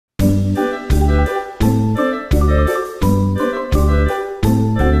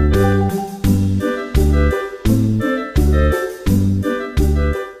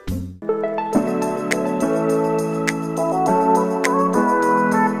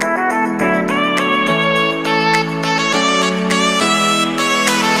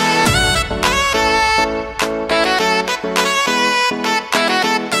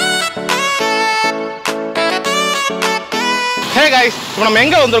இப்போ நம்ம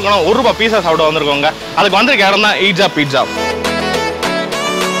எங்கே வந்திருக்கோம்? ₹1 பீஸா சாப்பிட வந்திருக்கோங்க. அதுக்கு வந்திருக்க இடம் தான் ஈட்ஸா பீட்சா.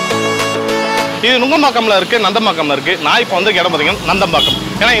 இது நுங்கம்பாக்கம்ல இருக்கு, நந்தம்பாக்கம்ல இருக்கு. நான் இப்போ வந்து இடம் பார்த்தீங்கன்னா நந்தம்பாக்கம்.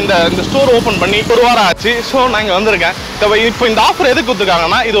 ஏன்னா இந்த ஸ்டோர் ஓப்பன் பண்ணி 1 வாரம் ஆச்சு. ஸோ நான் இங்கே வந்திருக்கேன். இப்போ இந்த ஆஃபர் எதுக்கு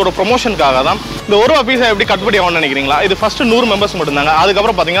கொடுத்துருக்காங்கன்னா இது ஒரு ப்ரொமோஷனுக்காக தான். இந்த ₹1 பீஸா எப்படி கட்டுப்படி ஆகும்னு நினைக்கிறீங்களா? இது ஃபர்ஸ்ட் 100 மெம்பர்ஸ் மட்டும்தாங்க.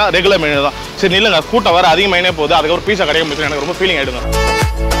 அதுக்கப்புறம் பார்த்தீங்கன்னா ரெகுலர் மெனு தான். சரி நில்லுங்க, கூட்டம் வர அதிகமாயினே போகுது. அதுக்கப்புறம் பீஸா கிடைக்க முடியும். எனக்கு ரொம்ப ஃபீலிங் ஆயிடுங்க.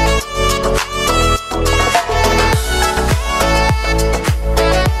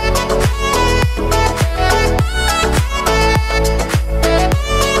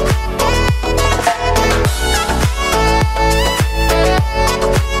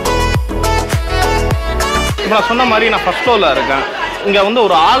 நான் சொன்ன மாதிரி நான் ஃபர்ஸ்ட் ஃப்ளோரில் இருக்கேன். இங்கே வந்து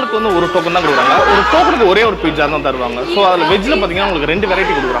ஒரு ஆளுக்கு வந்து ஒரு டோக்கன் தான் கொடுக்குறாங்க. ஒரு டோக்கனுக்கு ஒரே ஒரு பீட்சா தான் தருவாங்க. ஸோ அதில் வெஜ்ஜில் பார்த்தீங்கன்னா உங்களுக்கு 2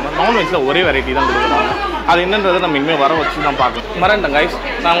 வெரைட்டி கொடுக்குறாங்க. நான்வெஜ்ஜில் ஒரே வெரைட்டி தான் கொடுக்குறாங்க. அது என்னன்றதை நம்ம இனிமேல் வர வச்சு தான் பார்க்கணும். மறந்துட்டேன் கைஸ்,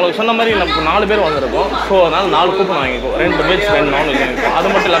 நான் உங்களுக்கு சொன்ன மாதிரி நமக்கு 4 பேர் வந்திருக்கோம். ஸோ அதனால் 4 கூப்பன் வாங்கிக்கோ. 2 வெஜ் 2 நான்வெஜ் வாங்கிக்கோ. அது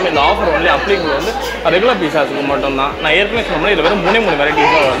மட்டும் இல்லாமல் இந்த ஆஃபர் வந்து அப்ளிகபிள் வந்து ரெகுலர் பீஸாஸுக்கு மட்டும் தான். நான் ஏற்கனவே சொன்ன மாதிரி இதில் வெறும் 3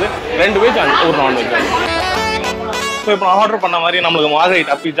 வெரைட்டிஸ் தான் வருது. 2 வெஜ் அண்ட் 1 நான்வெஜ். ஸோ இப்போ நான் ஆர்டர் பண்ண மாதிரி நம்மளுக்கு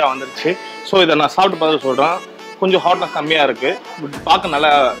மார்கரிட்டா பீட்சா வந்துருச்சு. ஸோ இதை நான் சாப்பிட்டு பார்த்து சொல்கிறேன். கொஞ்சம் ஹாட்னஸ் கம்மியாக இருக்குது, பட் பார்க்க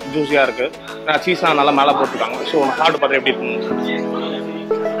நல்லா ஜூஸியாக இருக்குது. சீஸ்லாம் நல்லா மேலே போட்டுருக்காங்க. ஸோ நான் சாப்பிட்டு பார்த்து எப்படி இருக்குன்னு.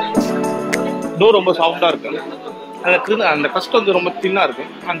 டோ ரொம்ப சாஃப்டாக இருக்குது. அந்த கஸ்ட் வந்து ரொம்ப தின்னாக இருக்குது.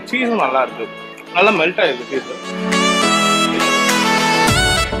 அந்த சீஸும் நல்லா இருக்குது, நல்லா மெல்ட் ஆகிருக்கு சீஸு.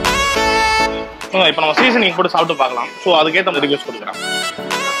 இப்போ நம்ம சீசனிங் போட்டு சாப்பிட்டு பார்க்கலாம். ஸோ அதுக்கேற்ற மாதிரி ரிவ்யூஸ் கொடுக்குறேன்.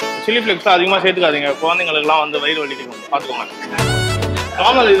 சில்லி ஃப்ளேக்ஸ் அதிகமாக சேர்த்துக்காதீங்க, குழந்தைங்களுக்குலாம் வந்து வயிறு வலிக்கும், பார்த்துக்கோங்க.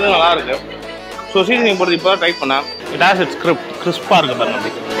 நார்மல் இது நல்லா இருக்குது. ஸோ சீசனிங் போடுறது இப்போ ட்ரை பண்ணேன். இட் ஹாஸ் இட்ஸ் கிறிஸ்பாக இருக்குது பாருங்க.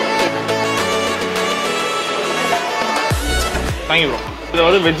 அப்படி தேங்க்யூ ப்ரோ. இது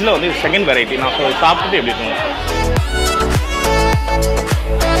வந்து வெஜ்ஜில் வந்து செகண்ட் வெரைட்டி. நான் சாப்பிட்டுட்டு எப்படி இருக்குங்க.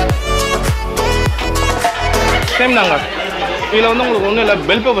 சேம் தாங்க. இதில் வந்து உங்களுக்கு ஒன்றும் இல்லை,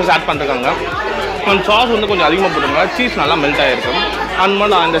 பெல் பெப்பர்ஸ் ஆட் பண்ணிருக்காங்க. கொஞ்சம் சாஸ் வந்து கொஞ்சம் அதிகமாக போட்டுருங்க. சீஸ் நல்லா மெல்ட் ஆகிருக்கும். அந்த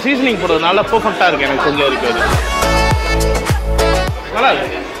மாதிரி அந்த சீசனிங் போடுறதுனால பர்ஃபெக்டாக இருக்குது. எனக்கு கொஞ்சம் இருக்குது. நல்லா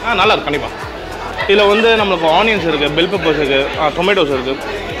இருக்கு. நல்லா இருக்கு கண்டிப்பாக. இதில் வந்து நம்மளுக்கு ஆனியன்ஸ் இருக்குது, பெல் பெப்பர்ஸ் இருக்குது, டொமேட்டோஸ் இருக்குது.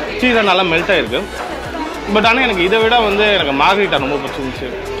 சீஸாக நல்லா மெல்ட் ஆகிருக்கு. பட் ஆனால் எனக்கு இதை விட வந்து எனக்கு மார்கரிட்டா ரொம்ப பிடிச்சிருந்துச்சு.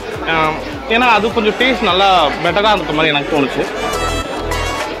 ஏன்னா அது கொஞ்சம் டேஸ்ட் நல்லா பெட்டராக இருக்க மாதிரி எனக்கு தோணுச்சு.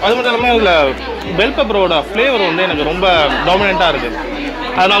 அது மட்டும் இல்லாமல் இதில் பெல் பெப்பரோட ஃப்ளேவர் வந்து எனக்கு ரொம்ப டாமினண்ட்டாக இருக்குது.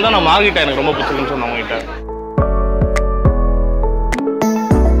 அதனால தான் நான் மார்கரிட்டா எனக்கு ரொம்ப பிடிச்சிருக்குன்னு சொன்னேன் அவங்ககிட்ட.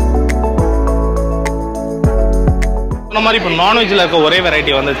 சொன்ன மாதிரி இப்போ நான்வெஜ்ஜில் இருக்க ஒரே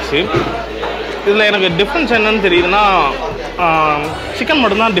வெரைட்டி வந்துச்சு. இதில் எனக்கு டிஃப்ரென்ஸ் என்னன்னு தெரியுதுன்னா சிக்கன்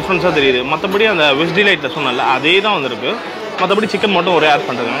மட்டும்தான் டிஃப்ரென்ஸாக தெரியுது. மற்றபடி அந்த வெஜ் டிலைட்டில் சொன்னல அதே தான் வந்துருக்கு. மற்றபடி சிக்கன் மட்டும் ஒரே ஆட்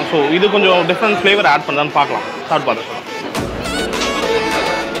பண்ணுறாங்க. ஸோ இது கொஞ்சம் டிஃப்ரெண்ட் ஃப்ளேவர் ஆட் பண்ணுறான்னு பார்க்கலாம். சாப்பிட்டு பார்த்து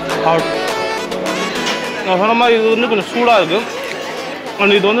நான் சொன்ன மாதிரி இது வந்து கொஞ்சம் சூடாக இருக்குது.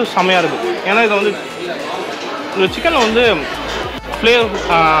 அண்ட் இது வந்து செம்மையாக இருக்குது. ஏன்னா இதை வந்து இந்த சிக்கனில் வந்து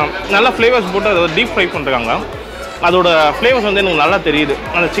நல்லா ஃப்ளேவர்ஸ் போட்டு அதை டீப் ஃப்ரை பண்ணுறாங்க. அதோட ஃப்ளேவர்ஸ் வந்து எனக்கு நல்லா தெரியுது.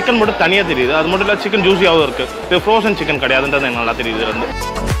 அந்த சிக்கன் மட்டும் தனியாக தெரியுது. அது மட்டும் இல்லை, சிக்கன் ஜூஸியாகவும் இருக்குது. இது ஃப்ரோசன் சிக்கன் கிடையாதுன்றது எனக்கு நல்லா தெரியுது. இருந்து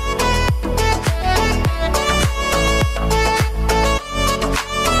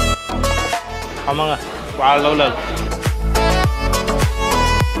ஆமாங்க, வேற லெவலில் இருக்குது.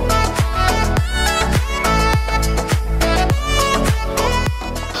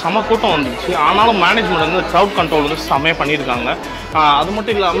 செம கூட்டம் வந்துச்சு. ஆனாலும் மேனேஜ்மெண்ட் வந்து க்ரௌட் கண்ட்ரோல் வந்து செம்மையாக பண்ணியிருக்காங்க. அது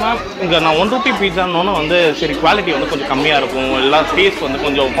மட்டும் இல்லாமல் இங்கே நான் ₹1 பீட்சான்னு வந்து சரி குவாலிட்டி வந்து கொஞ்சம் கம்மியாக இருக்கும், எல்லாம் டேஸ்ட் வந்து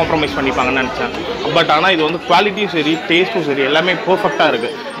கொஞ்சம் காம்ப்ரமைஸ் பண்ணிப்பாங்கன்னு நினச்சேன். பட் ஆனால் இது வந்து குவாலிட்டியும் சரி டேஸ்ட்டும் சரி எல்லாமே பர்ஃபெக்டாக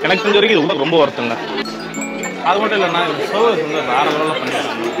இருக்குது. எனக்கு தெரிஞ்ச வரைக்கும் இது ரொம்ப வருத்துங்க. அது மட்டும் இல்லைன்னா இந்த சர்வீஸ் வந்து வேறு லெவலில்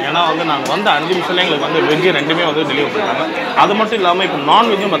பண்ணிடுறாங்க. ஏன்னா வந்து நாங்கள் வந்து 5 நிமிஷத்துல எங்களுக்கு வந்து வெஜ்ஜு 2மே வந்து டெலிவரி பண்ணுறாங்க. அது மட்டும் இல்லாமல் இப்போ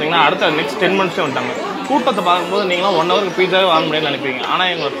நான்வெஜ்ஜும் பார்த்தீங்கன்னா அடுத்த நெக்ஸ்ட் 10 மினிட்ஸே வந்துட்டாங்க. கூட்டத்தை பார்க்கும்போது நீங்களாம் 1 ஹவருக்கு பீட்சாவே வாங்க முடியும்னு நினைப்பீங்க. ஆனால்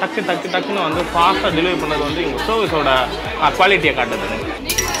எங்களை டக்குன்னு வந்து ஃபாஸ்ட்டாக டெலிவரி பண்ணது வந்து எங்கள் சர்வீஸோட குவாலிட்டியை காட்டுது.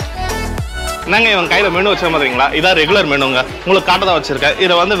 என்னங்க இவங்க கையில் மெனு வச்ச மாதிரிங்களா? இதான் ரெகுலர் மெனுங்க. உங்களுக்கு காட்டதான் வச்சிருக்கேன்.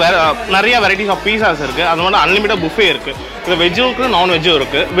 இதில் வந்து நிறைய வெரைட்டிஸ் ஆஃப் பீஸாஸ் இருக்குது. அது மட்டும் அன்லிமிட்டட் புஃபே இருக்குது. இது வெஜ்ஜும் இருக்குது, நான்வெஜ்ஜும்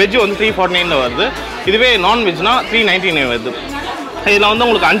இருக்குது. வெஜ்ஜு வந்து 349 வருது. இதுவே நான்வெஜ்னா 399 வருது. இதில் வந்து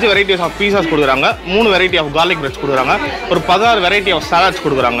உங்களுக்கு 5 வெரைட்டிஸ் ஆஃப் பீஸாஸ் கொடுக்குறாங்க, 3 வெரைட்டி ஆஃப் கார்லிக் பிரெட்ஸ் கொடுக்குறாங்க, ஒரு 16 வெரைட்டி ஆஃப் சாலட்ஸ்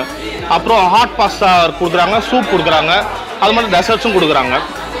கொடுக்குறாங்க, அப்புறம் ஹாட் பாஸ்தா கொடுக்குறாங்க, சூப் கொடுக்குறாங்க, அது மட்டும் டெசர்ட்ஸும் கொடுக்குறாங்க.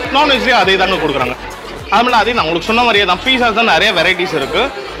 நான்வெஜ்லேயும் அதே தாங்க கொடுக்குறாங்க. அது மட்டும் அதே நான் உங்களுக்கு சொன்ன மாதிரியே தான் பீஸாஸ் தான் நிறைய வெரைட்டிஸ்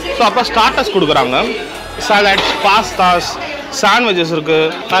இருக்குது. ஸோ அப்புறம் ஸ்டார்டர்ஸ் கொடுக்குறாங்க, சாலட்ஸ், பாஸ்தாஸ், சாண்ட்விச்சஸ் இருக்குது.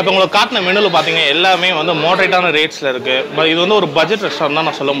 நான் இப்போ உங்களுக்கு காட்டின மெனுவில் பார்த்தீங்க எல்லாமே வந்து மோடரேட்டான ரேட்ஸில் இருக்குது. பட் இது வந்து ஒரு பட்ஜெட் ரெஸ்டாரண்ட் தான்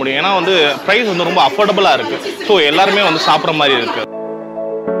நான் சொல்ல முடியும். ஏன்னா வந்து ப்ரைஸ் வந்து ரொம்ப அஃபோர்டபுளாக இருக்குது. ஸோ எல்லாருமே வந்து சாப்பிட்ற மாதிரி இருக்குது.